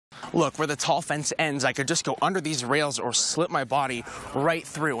Look, where the tall fence ends, I could just go under these rails or slip my body right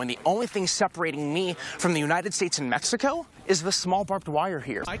through. And the only thing separating me from the United States and Mexico is the small barbed wire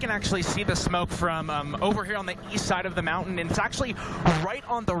here. I can actually see the smoke from over here on the east side of the mountain, and it's actually right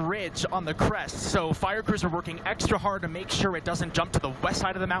on the ridge on the crest. So fire crews are working extra hard to make sure it doesn't jump to the west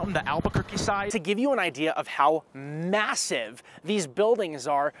side of the mountain, the Albuquerque side. To give you an idea of how massive these buildings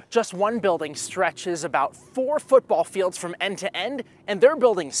are, just one building stretches about 4 football fields from end to end, and they're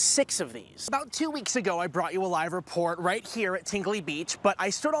building 6 of these. About 2 weeks ago, I brought you a live report right here at Tingley Beach, but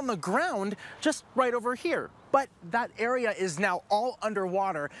I stood on the ground just right over here. But that area is now all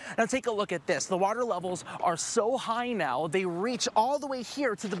underwater. Now take a look at this. The water levels are so high now, they reach all the way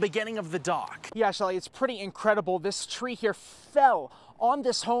here to the beginning of the dock. Yeah, Shelly, it's pretty incredible. This tree here fell on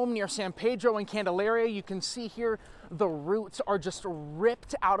this home near San Pedro and Candelaria. You can see here the roots are just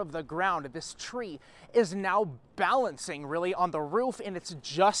ripped out of the ground. This tree is now balancing really on the roof, and it's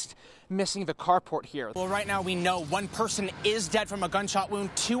just missing the carport here. Well, right now we know 1 person is dead from a gunshot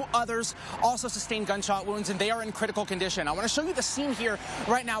wound. 2 others also sustained gunshot wounds, and they are in critical condition. I want to show you the scene here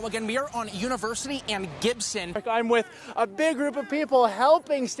right now. Again, we are on University and Gibson. I'm with a big group of people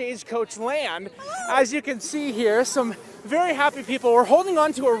helping Stagecoach land. As you can see here, some very happy people. We're holding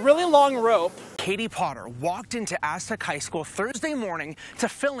on to a really long rope. Katie Potter walked into Aztec High School Thursday morning to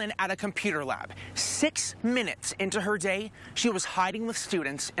fill in at a computer lab. 6 minutes into her day, she was hiding with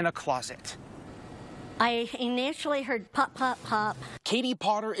students in a closet. I initially heard pop, pop, pop. Katie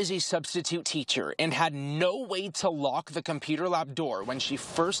Potter is a substitute teacher and had no way to lock the computer lab door when she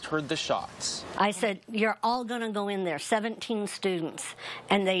first heard the shots. I said, you're all going to go in there, 17 students,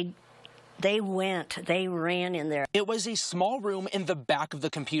 and they ran in there. It was a small room in the back of the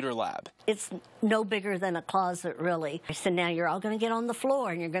computer lab. It's no bigger than a closet, really. I said, now you're all going to get on the floor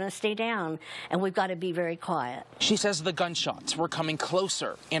and you're going to stay down, and we've got to be very quiet. She says the gunshots were coming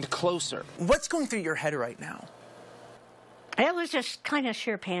closer and closer. What's going through your head right now? It was just kind of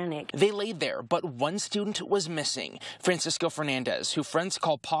sheer panic. They laid there, but 1 student was missing, Francisco Fernandez, who friends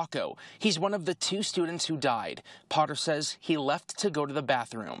call Paco. He's one of the 2 students who died. Potter says he left to go to the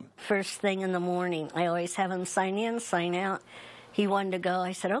bathroom. First thing in the morning, I always have him sign in, sign out. He wanted to go.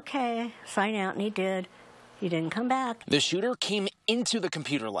 I said, okay, sign out, and he did. He didn't come back. The shooter came into the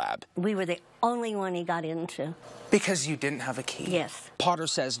computer lab. We were the only one he got into. Because you didn't have a key? Yes. Potter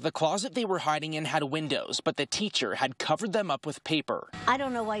says the closet they were hiding in had windows, but the teacher had covered them up with paper. I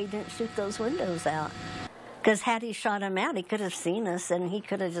don't know why he didn't shoot those windows out. Because had he shot them out, he could have seen us, and he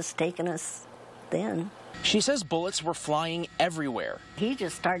could have just taken us then. She says bullets were flying everywhere. He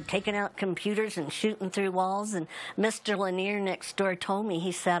just started taking out computers and shooting through walls, and Mr. Lanier next door told me,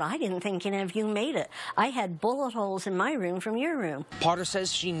 he said, I didn't think any of you made it. I had bullet holes in my room from your room. Potter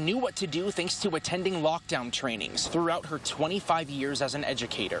says she knew what to do thanks to attending lockdown trainings throughout her 25 years as an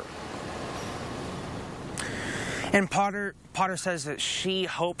educator. And Potter says that she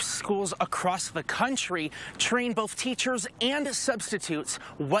hopes schools across the country train both teachers and substitutes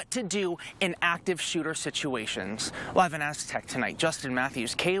what to do in active shooter situations. Live in Aztec tonight, Justin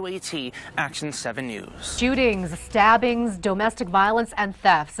Matthews, KOAT, Action 7 News. Shootings, stabbings, domestic violence, and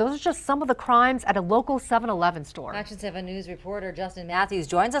thefts. Those are just some of the crimes at a local 7-Eleven store. Action 7 News reporter Justin Matthews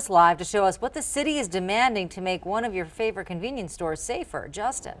joins us live to show us what the city is demanding to make one of your favorite convenience stores safer.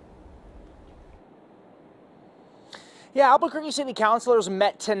 Justin. Yeah, Albuquerque City Councilors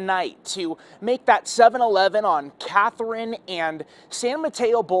met tonight to make that 7-Eleven on Catherine and San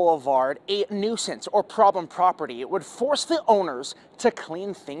Mateo Boulevard a nuisance or problem property. It would force the owners to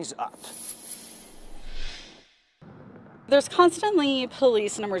clean things up. There's constantly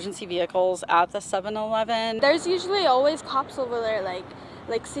police and emergency vehicles at the 7-Eleven. There's usually always cops over there, like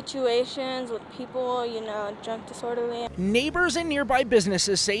situations with people, you know, drunk disorderly. Neighbors and nearby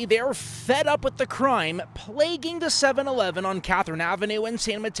businesses say they're fed up with the crime plaguing the 7-Eleven on Catherine Avenue and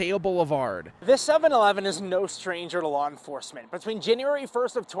San Mateo Boulevard. This 7-Eleven is no stranger to law enforcement. Between January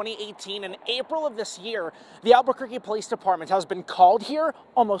 1st of 2018 and April of this year, the Albuquerque Police Department has been called here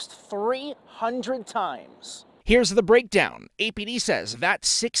almost 300 times. Here's the breakdown. APD says that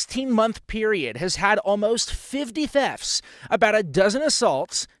 16-month period has had almost 50 thefts, about a dozen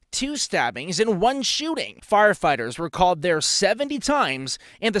assaults, 2 stabbings, and 1 shooting. Firefighters were called there 70 times,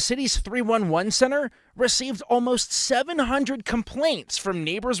 and the city's 311 center received almost 700 complaints from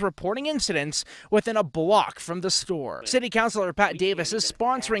neighbors reporting incidents within a block from the store. City Councilor Pat Davis is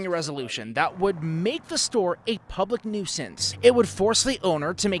sponsoring a resolution that would make the store a public nuisance. It would force the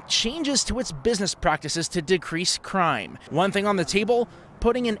owner to make changes to its business practices to decrease crime. One thing on the table: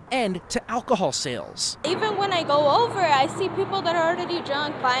 putting an end to alcohol sales. Even when I go over, I see people that are already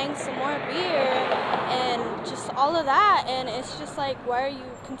drunk buying some more beer and just all of that, and it's just like, why are you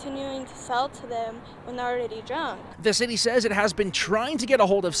continuing to sell to them when they're already drunk? The city says it has been trying to get a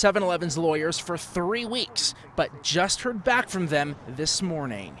hold of 7-Eleven's lawyers for 3 weeks, but just heard back from them this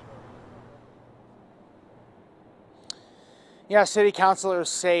morning. Yeah, city councilors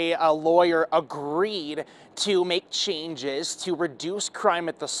say a lawyer agreed to make changes to reduce crime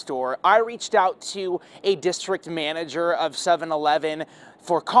at the store. I reached out to a district manager of 7-Eleven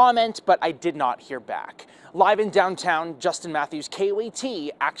for comment, but I did not hear back. Live in downtown, Justin Matthews,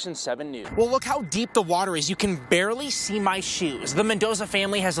 KOAT, Action 7 News. Well, look how deep the water is. You can barely see my shoes. The Mendoza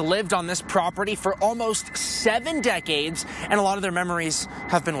family has lived on this property for almost 7 decades, and a lot of their memories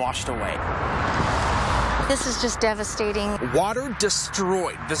have been washed away. This is just devastating. Water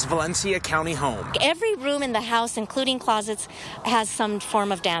destroyed this Valencia County home. Every room in the house, including closets, has some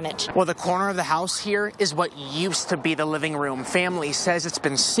form of damage. Well, the corner of the house here is what used to be the living room. Family says it's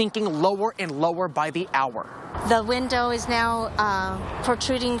been sinking lower and lower by the hour. The window is now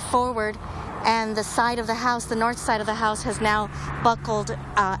protruding forward, and the side of the house, the north side of the house, has now buckled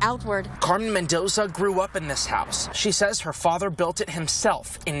outward. Carmen Mendoza grew up in this house. She says her father built it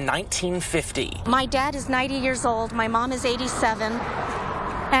himself in 1950. My dad is 90 years old. My mom is 87.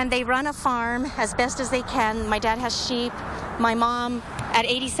 And they run a farm as best as they can. My dad has sheep. My mom, at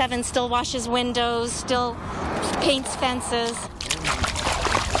 87, still washes windows, still paints fences.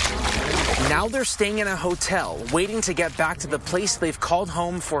 Now they're staying in a hotel, waiting to get back to the place they've called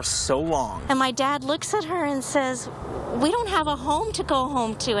home for so long. And my dad looks at her and says, "We don't have a home to go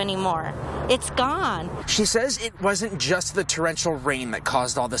home to anymore. It's gone." She says it wasn't just the torrential rain that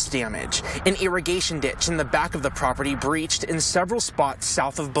caused all this damage. An irrigation ditch in the back of the property breached in several spots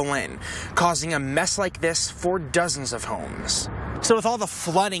south of Belen, causing a mess like this for dozens of homes. So with all the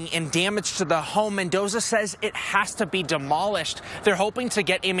flooding and damage to the home, Mendoza says it has to be demolished. They're hoping to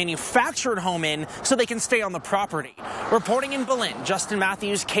get a manufactured home in so they can stay on the property. Reporting in Belen, Justin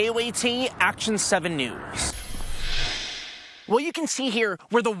Matthews, KOAT, Action 7 News. Well, you can see here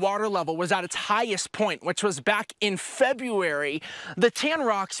where the water level was at its highest point, which was back in February. The tan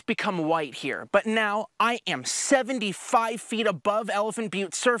rocks become white here, but now I am 75 feet above Elephant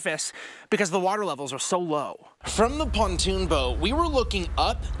Butte's surface because the water levels are so low. From the pontoon boat, we were looking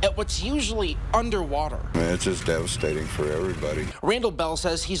up at what's usually underwater. It's just devastating for everybody. Randall Bell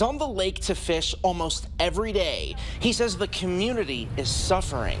says he's on the lake to fish almost every day. He says the community is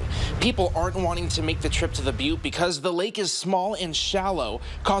suffering. People aren't wanting to make the trip to the Butte because the lake is small and shallow,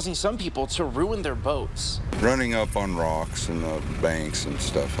 causing some people to ruin their boats. Running up on rocks and the banks and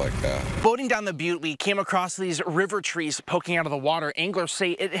stuff like that. Boating down the Butte, we came across these river trees poking out of the water. Anglers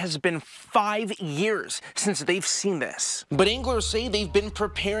say it has been 5 years since they've seen this. But anglers say they've been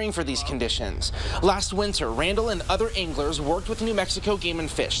preparing for these conditions. Last winter, Randall and other anglers worked with New Mexico Game and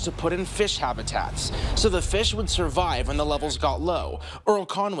Fish to put in fish habitats so the fish would survive when the levels got low. Earl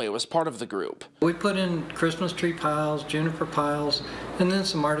Conway was part of the group. We put in Christmas tree piles, juniper piles, and then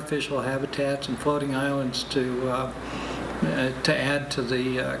some artificial habitats and floating islands to add to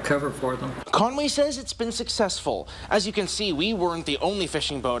the cover for them. Conway says it's been successful. As you can see, we weren't the only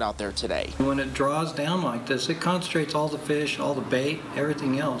fishing boat out there today. When it draws down like this, it concentrates all the fish, all the bait,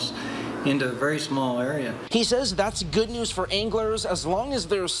 everything else into a very small area. He says that's good news for anglers as long as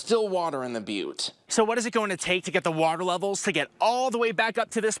there's still water in the Butte. So what is it going to take to get the water levels to get all the way back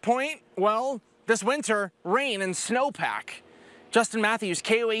up to this point? Well, this winter, rain and snowpack. Justin Matthews,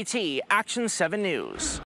 KOAT, Action 7 News.